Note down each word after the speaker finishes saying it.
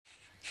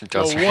Don't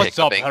Yo, start what's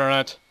up, hiccuping.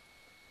 internet?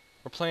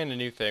 We're playing a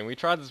new thing. We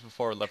tried this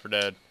before with Left 4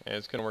 Dead, and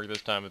it's gonna work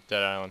this time with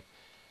Dead Island.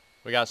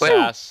 We got Woo!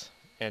 Sass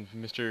and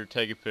Mr.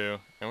 Teggie Poo,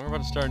 and we're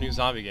about to start a new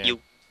zombie game. You.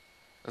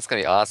 That's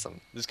gonna be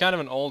awesome. This is kind of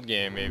an old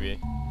game, maybe,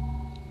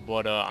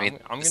 but I mean,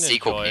 I'm the gonna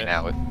sequel enjoy came it.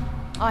 out.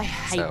 I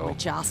hate So-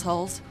 rich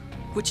assholes,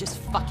 which is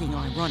fucking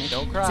ironic,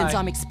 Don't cry. since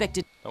I'm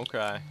expected. Don't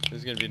cry. This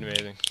is gonna be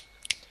amazing.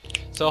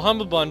 So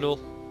Humble Bundle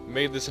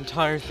made this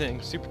entire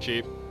thing super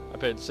cheap. I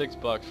paid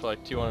 $6 for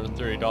like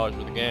 $230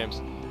 worth of games,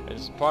 and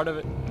it's part of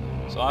it.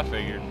 So I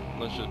figured,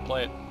 let's just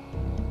play it.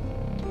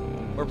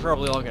 We're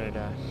probably all gonna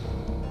die.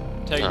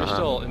 Teggie, you're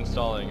still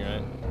installing,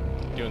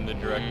 right? Doing the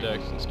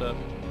DirectX and stuff.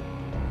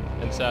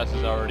 And Sass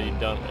has already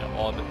done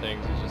all the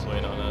things. He's just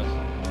waiting on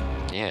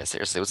us. Yeah,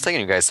 seriously, what's taking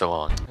you guys so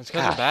long? It's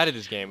because we're bad at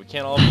this game. We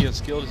can't all be as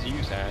skilled as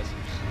you, Sass.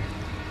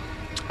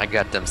 I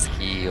got them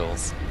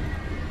skills.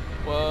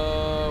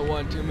 Whoa,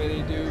 one too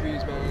many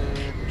doobies,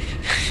 man.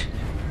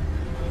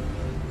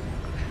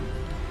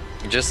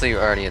 Just so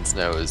your audience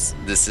knows,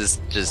 this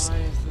is just Why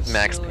is this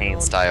Max ceiling Payne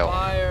on style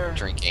fire?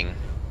 drinking.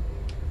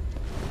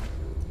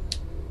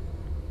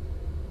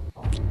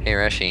 Hey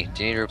Irashi,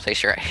 do you need to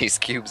replace your ice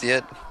cubes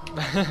yet?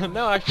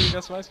 No, actually, we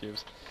got some ice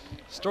cubes.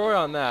 Story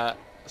on that.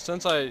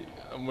 Since I'm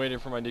waiting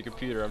for my new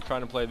computer, I'm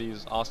trying to play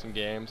these awesome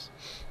games,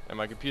 and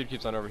my computer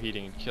keeps on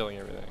overheating and killing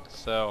everything.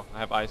 So I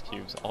have ice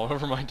cubes all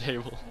over my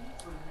table,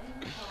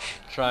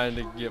 trying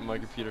to get my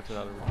computer to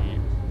not overheat.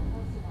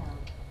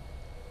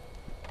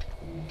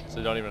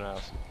 So don't even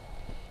ask.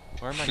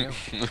 Where am I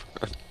going?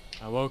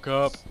 I woke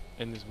up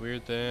in this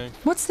weird thing.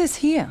 What's this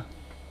here?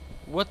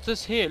 What's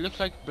this here? It looks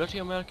like bloody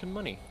American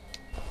money.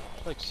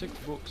 It's like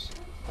 $6.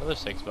 Another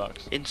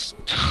 $6. It's.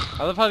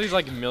 I love how these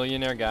like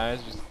millionaire guys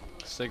just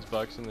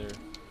 $6 in their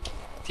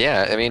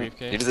Yeah, I mean,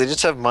 briefcase. they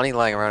just have money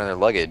lying around in their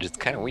luggage. It's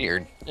kind of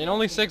weird. and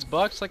only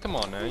 $6. Like, come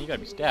on, man, you gotta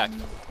be stacked.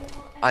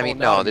 I mean,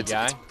 Hold down, no, you it's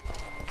guy.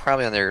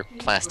 probably on their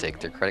plastic,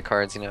 their credit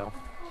cards, you know,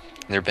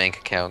 and their bank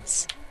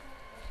accounts.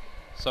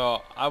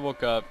 So I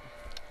woke up.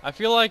 I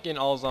feel like in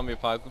all zombie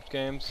apocalypse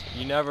games,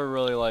 you never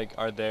really like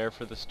are there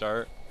for the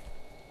start.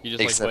 You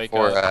just Except like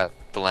wake for up.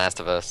 The Last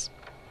of Us,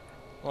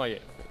 Oh yeah,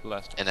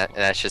 last. and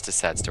that's just a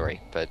sad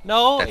story. But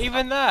No, that's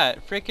even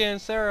that. Freaking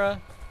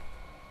Sarah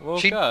woke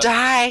she up.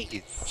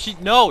 dies. She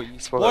no. Spoiler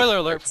Spoiler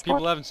alert for Spoiler people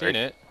who haven't seen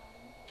alert. it.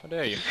 How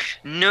dare you?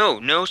 No,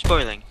 no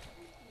spoiling.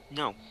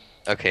 No.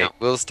 Okay, No.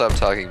 we'll stop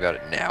talking about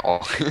it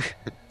now.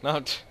 No,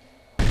 it's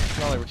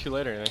not like we're too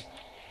late or anything.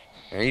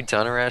 Are you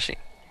done, Irashi?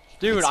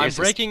 Dude, I'm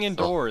Seriously, breaking so-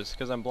 indoors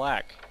because I'm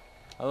black.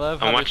 I love I'm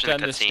how they're watching the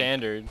setting the cutscene.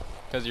 standard.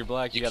 Because you're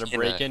black, you You gotta can,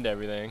 break into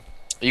everything.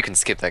 You can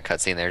skip that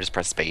cutscene there. Just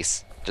press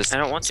space. Just. I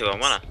don't want to. I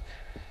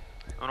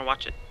wanna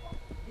watch it.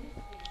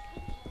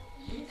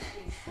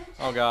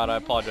 Oh god, I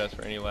apologize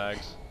for any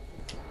lags.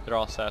 They're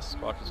all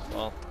Sasqucth's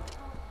fault.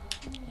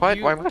 What?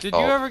 You, Why my did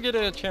fault? you ever get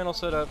a channel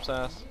set up,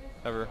 Sass?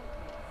 Ever?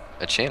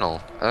 A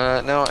channel?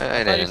 No, I thought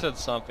you didn't. said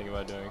something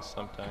about doing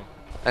sometime.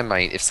 I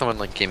might if someone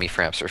like gave me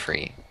fraps for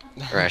free.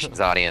 Irashi's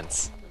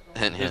audience.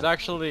 And There's him.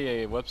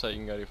 actually a website you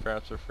can go to,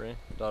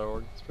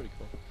 fraps4free.org. It's pretty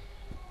cool.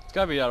 It's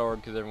gotta be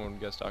 .org because everyone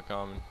gets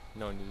 .com and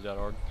no one uses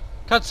 .org.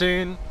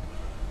 Cutscene!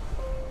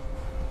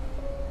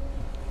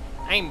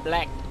 I'm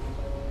black.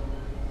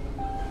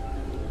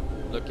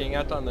 Looking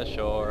out on the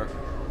shore.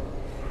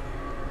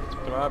 It's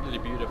probably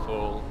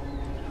beautiful.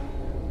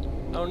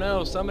 Oh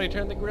no, somebody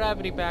turned the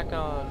gravity back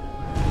on.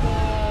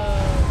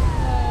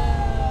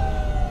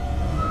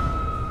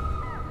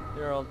 No.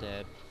 You're all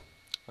dead.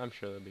 I'm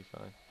sure they'll be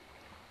fine.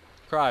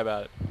 Cry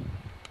about it.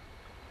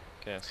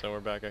 Okay, so we're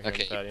back out here in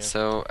the Okay, patio.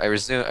 so I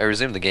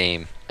resume the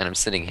game, and I'm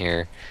sitting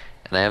here,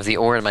 and I have the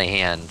ore in my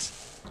hand,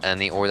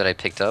 and the ore that I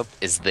picked up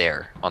is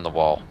there on the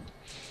wall.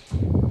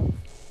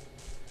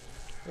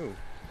 Ooh,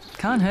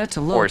 Can't hurt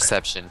to look.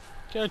 Oreception.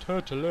 can't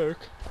hurt to look.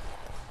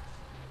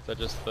 Is that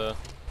just the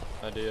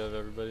idea of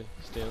everybody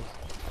steals?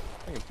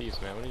 Fucking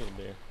thieves, man. What are you gonna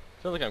do?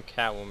 I feel like I'm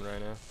Catwoman right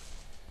now.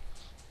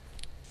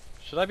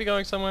 Should I be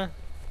going somewhere?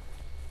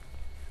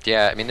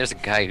 Yeah, I mean, there's a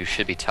guy who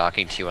should be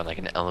talking to you on like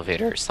an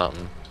elevator or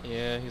something.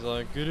 Yeah, he's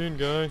like, get in,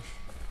 guy.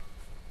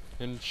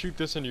 And shoot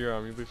this into your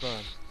arm, you'll be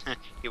fine.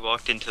 He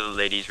walked into the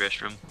ladies'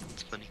 restroom.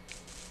 It's funny.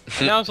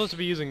 I know I'm supposed to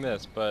be using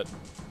this, but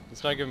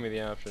it's not giving me the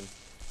option.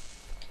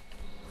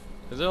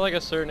 Is there like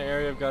a certain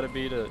area I've got to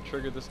be to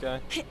trigger this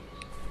guy?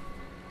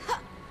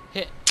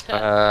 Hit.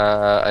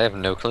 I have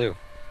no clue.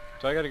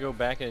 Do I got to go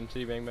back into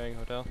the Bang Bang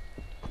Hotel?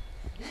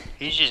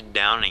 He's just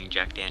downing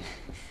Jack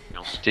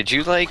Daniels. Did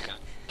you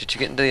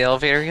get into the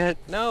elevator yet?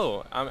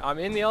 No, I'm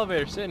in the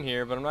elevator sitting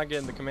here, but I'm not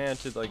getting the command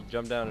to like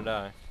jump down and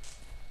die.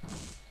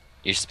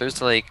 You're supposed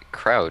to like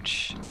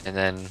crouch, and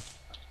then.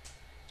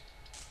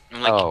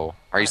 I'm like, Oh,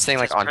 are you "What? saying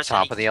It like says on press top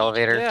any of the key to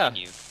elevator? Yeah.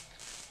 continue."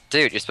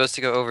 Dude, you're supposed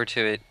to go over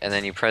to it, and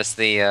then you press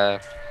the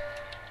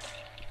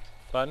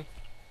Button?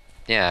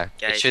 yeah.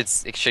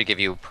 Guys. It should give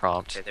you a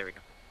prompt. Okay, there we go.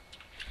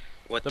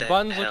 What The the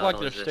buttons look hell like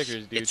they're is this?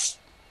 stickers, dude. It's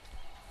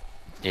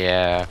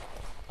Yeah.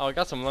 Oh, I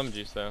got some lemon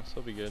juice though, so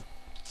it'll be good.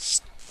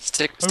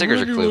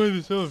 Stickers are cool.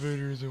 this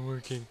elevator isn't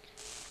working.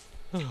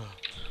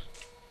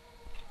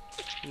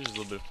 There's a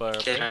little bit of fire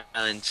up Dead there.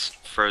 Island's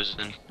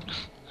frozen.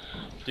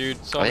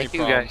 Dude, so I many think you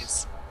problems.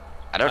 guys.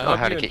 I don't I know hope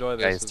how you to get enjoy you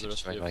this guys as the to rest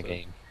of join the my episode.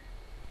 game.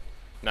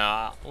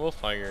 Nah, we'll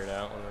figure it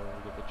out whenever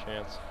we get the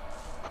chance.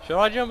 Should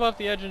I jump off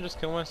the edge and just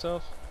kill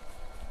myself?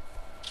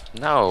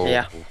 No.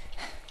 Yeah.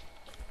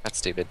 That's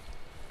stupid.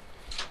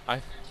 I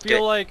feel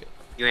Good. like...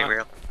 You ain't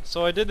real.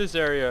 So I did this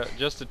area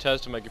just to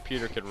test if my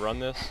computer could run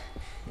this.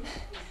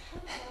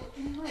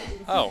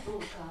 Oh.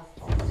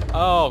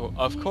 Oh,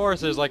 of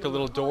course there's like a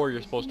little door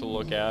you're supposed to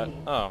look at.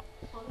 Oh.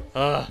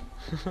 Ugh.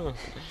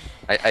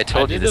 I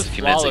told you did this a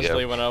few minutes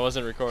flawlessly ago. when I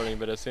wasn't recording,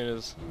 but as soon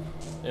as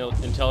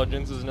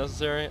intelligence is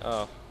necessary,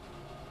 oh.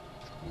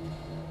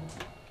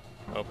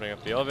 Opening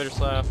up the elevator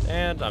shaft,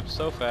 and I'm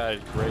so fat I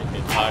break the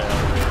entire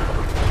elevator.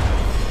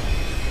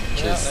 Yeah,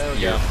 Just there we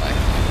you're go. black.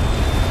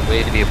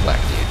 Way to be a black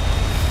dude.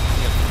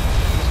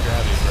 Just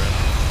gravity, bro.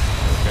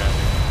 Just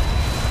gravity.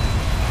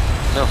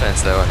 No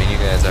offense though. I mean, you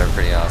guys are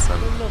pretty awesome.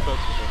 No offense.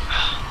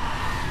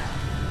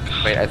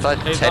 Wait, I thought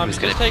Hey, Ted Zombie, was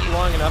gonna. just take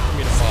long enough for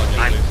me to fall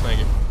again, please. Thank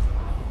you.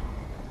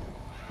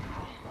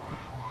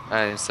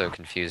 I'm so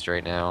confused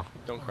right now.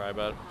 Don't cry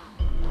about it.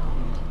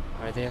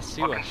 Alright, they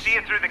see I us. can see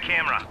you through the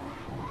camera.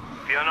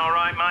 Feeling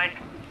alright, mate?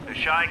 The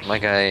shakes? My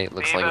guy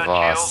looks like Fever,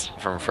 Voss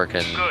chills? from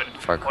frickin' Good.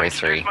 Far Cry I'll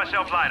 3. introduce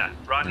myself later.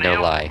 Right No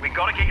now, lie. we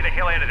gotta get you the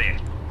hell out of there.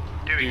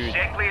 Do Dude.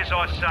 exactly as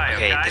I say,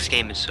 Okay, okay? this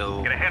game is so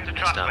You're gonna have to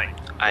messed trust up.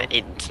 me.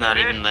 It's not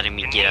First, even letting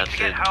me you get need out to the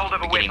get hold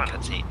of a beginning weapon.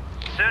 cutscene.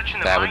 Searching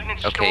the That would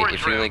maintenance okay storage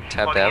if you room like by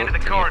tabbed the out, end of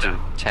then the you have corridor.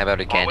 to tab out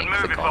I again would and move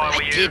click if on I it.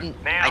 were you.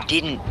 Now. I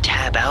didn't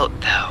tab out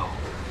though.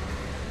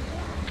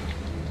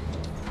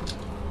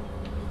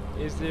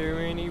 Is there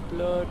any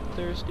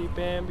bloodthirsty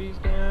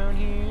Bambis down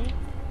here?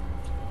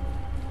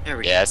 There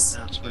we Yes.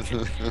 go. Now it's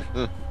working.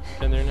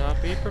 Can there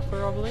not be,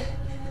 preferably?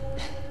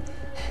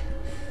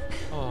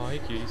 Oh, hey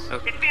cuties.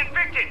 Okay. It's the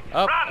infected!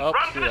 Up, run up,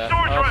 to do the that.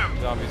 storage Up,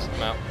 room! zombies,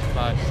 come out.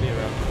 Bye, see you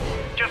around.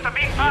 Just a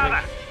bit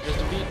farther. Just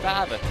a beat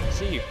farther.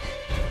 See you.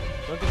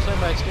 Don't get stung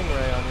by a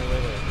stingray on your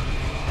way there.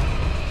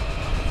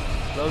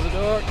 Close the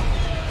door.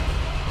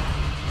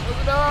 Close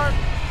the door.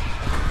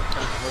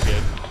 We're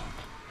good.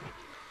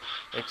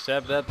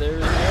 Except that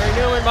there's Mary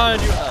Newman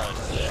behind you.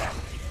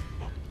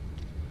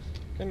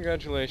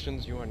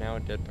 Congratulations, you are now a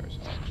dead person.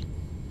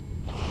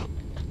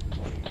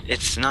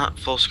 It's not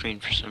full screen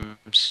for some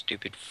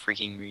stupid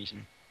freaking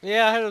reason.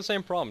 Yeah, I had the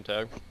same problem,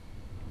 Tag.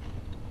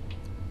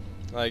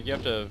 Like, you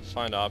have to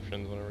find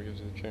options whenever it gives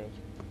you the chance.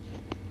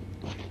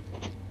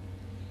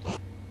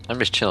 I'm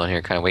just chilling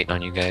here, kind of waiting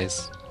on you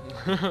guys.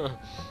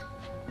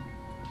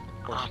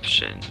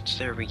 Options.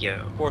 There we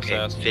go. Poor Okay,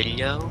 Sass.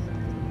 video.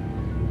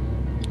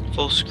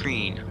 Full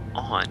screen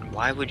on.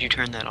 Why would you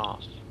turn that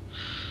off?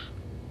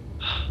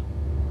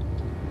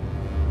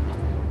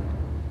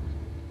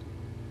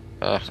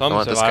 I Some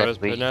want this guy survivors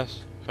to leave.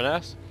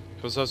 finesse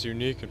possess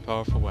unique and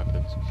powerful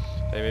weapons.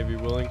 They may be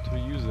willing to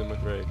use them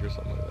with rage or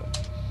something like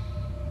that.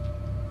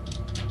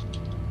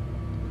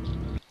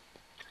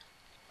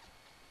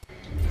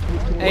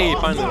 Hey,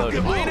 finally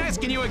loaded. I ain't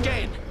asking you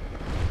again.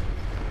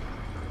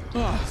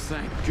 Oh,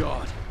 thank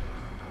God.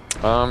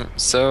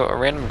 So a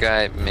random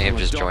guy may have I'm a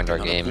just joined our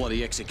doctor, not a game.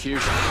 bloody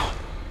execution.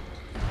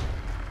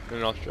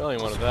 An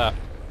Australian one of that.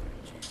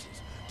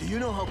 Do you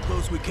know how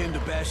close we came to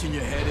bashing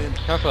your head in?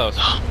 How close?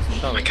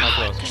 Tell me, how God,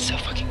 close? this is so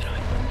fucking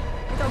annoying.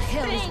 The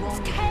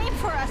hell came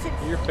for us.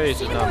 Your face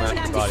is not matching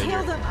your body Kill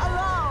here. them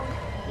alone.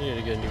 You need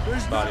to get a new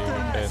There's body in your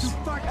nothing face. to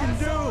fucking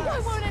do. Why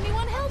won't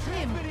anyone help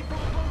him?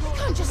 You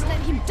can't just let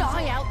him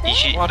die out there. You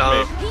should. Watch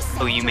me.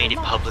 Oh, you made it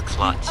public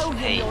slots.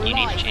 Hey, you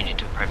need to change it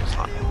to a private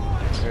slot.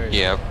 There you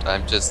Yeah,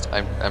 I'm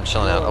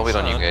chilling out. I'll wait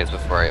on you guys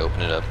before I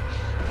open it up.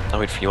 I'll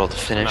wait for you all to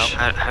finish.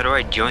 How do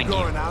I join you?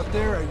 Going out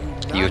there, are you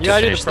not? You have to Yeah,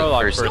 I did the finish the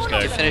prologue first. first, You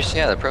Dave. finished,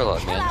 yeah, the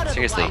prologue, man.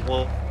 Seriously.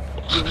 Well,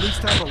 You at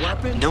least have a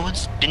weapon? no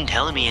one's been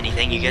telling me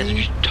anything. You guys are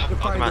just talking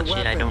Find about the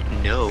shit I weapon.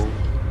 don't know.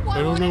 Why I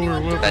don't won't know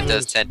anyone where do That it?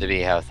 does tend to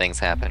be how things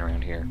happen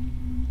around here.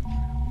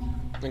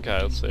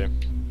 Okay, let's see.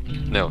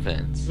 No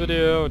offense.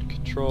 Video,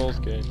 controls,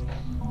 game.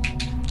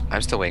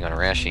 I'm still waiting on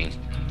Irashi.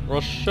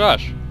 Well,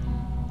 shush.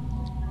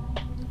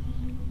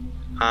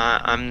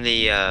 I'm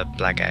the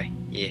black guy.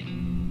 Yeah.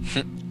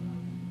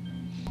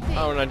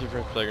 Oh, 19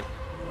 frames per second.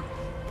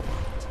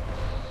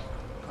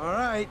 All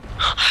right.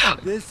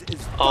 This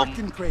is Oh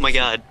fucking crazy. my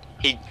God.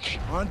 He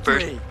On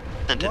first three.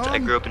 sentence. I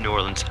One, grew up in New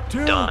Orleans.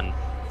 two. Done.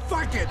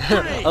 Fuck it.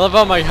 I Three. love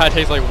how my guy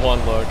takes like one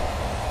look.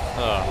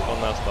 Oh,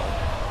 well, that's fun.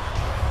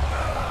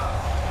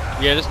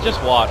 Yeah, just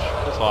watch.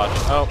 Just watch.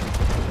 Oh,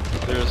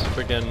 there's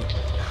freaking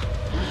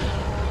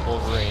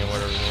Wolverine or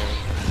whatever his name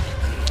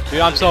is.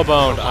 Dude, I'm so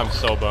boned. I'm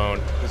so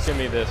boned. Just give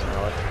me this, you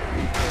know what?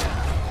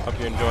 Hope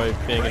you enjoy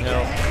being in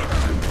hell.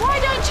 Why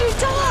don't you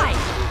die?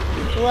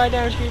 Why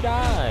don't you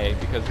die?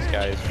 Because this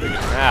guy is freaking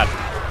mad.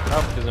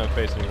 Oh, he doesn't have a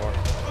face anymore.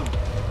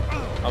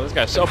 Oh, this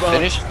guy's so boned.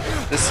 Finish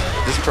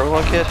this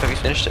prologue yet? Have you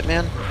finished it,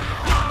 man?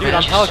 Dude,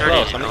 I'm just hella started.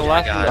 close. I'm at Oh the my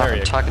last God. area.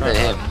 I'm talking to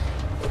him.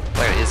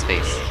 Look at his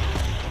face.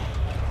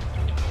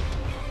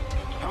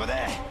 Over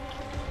there.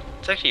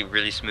 It's actually a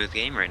really smooth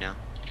game right now.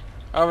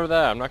 Over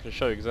there. I'm not going to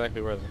show you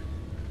exactly where.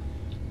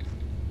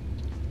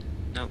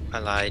 Nope, I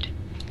lied.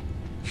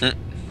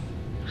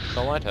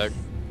 Don't lie, Tag.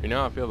 You know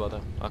how I feel about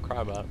that. I'll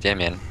cry about it. Yeah,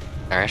 man.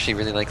 I actually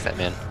really like that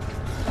man.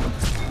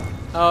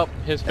 Oh,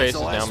 his face That's is the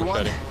now last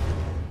one? machete.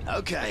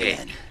 Okay, Okay,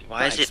 then.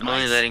 why is Thanks, it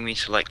only mate. letting me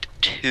select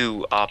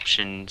 2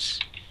 options?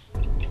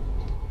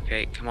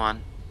 Okay, come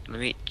on. Let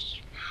me...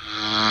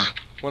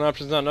 One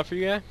option's not enough for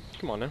you, guy?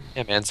 Come on now.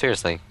 Yeah, man.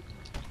 Seriously.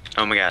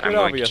 Oh my god, Get I'm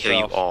going over to kill you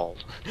yourself. all.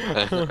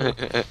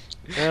 Yeah,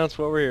 that's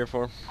what we're here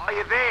for. Are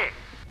you there?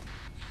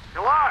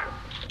 Hello?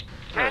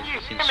 Can you You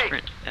hear can me?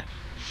 sprint.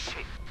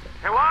 Shit.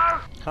 Hello?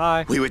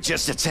 Hi. We were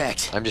just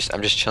attacked. I'm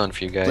just chilling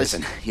for you guys.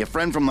 Listen, your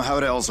friend from the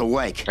hotel's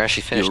awake. We're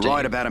actually finished. You're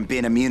right it. about him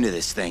being immune to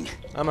this thing.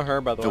 I'm a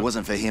her, by the If it way.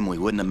 wasn't for him, we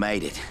wouldn't have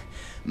made it.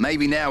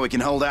 Maybe now we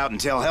can hold out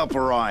until help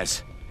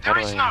arrives. How do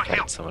There I is no invite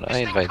help. someone? This I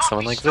thing invite can't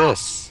someone be like stopped.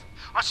 this.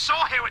 I saw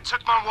how it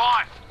took my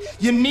wife.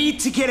 You need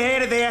to get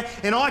out of there,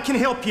 and I can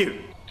help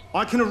you.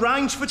 I can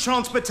arrange for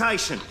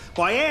transportation,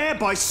 by air,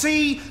 by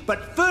sea,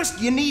 but first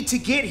you need to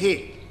get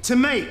here, to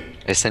me.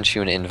 I sent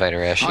you an invite,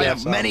 Irashi. I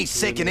have many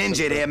sick and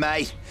injured here,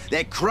 mate.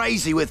 They're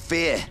crazy with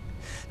fear.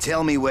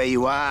 Tell me where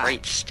you are.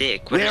 Right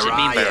stick? What does Where it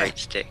mean are by ya? right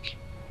stick?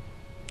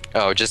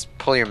 Oh, just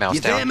pull your mouse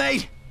You there, down.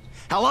 mate?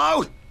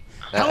 Hello?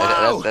 That-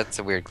 Hello? that's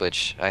a weird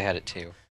glitch. I had it too.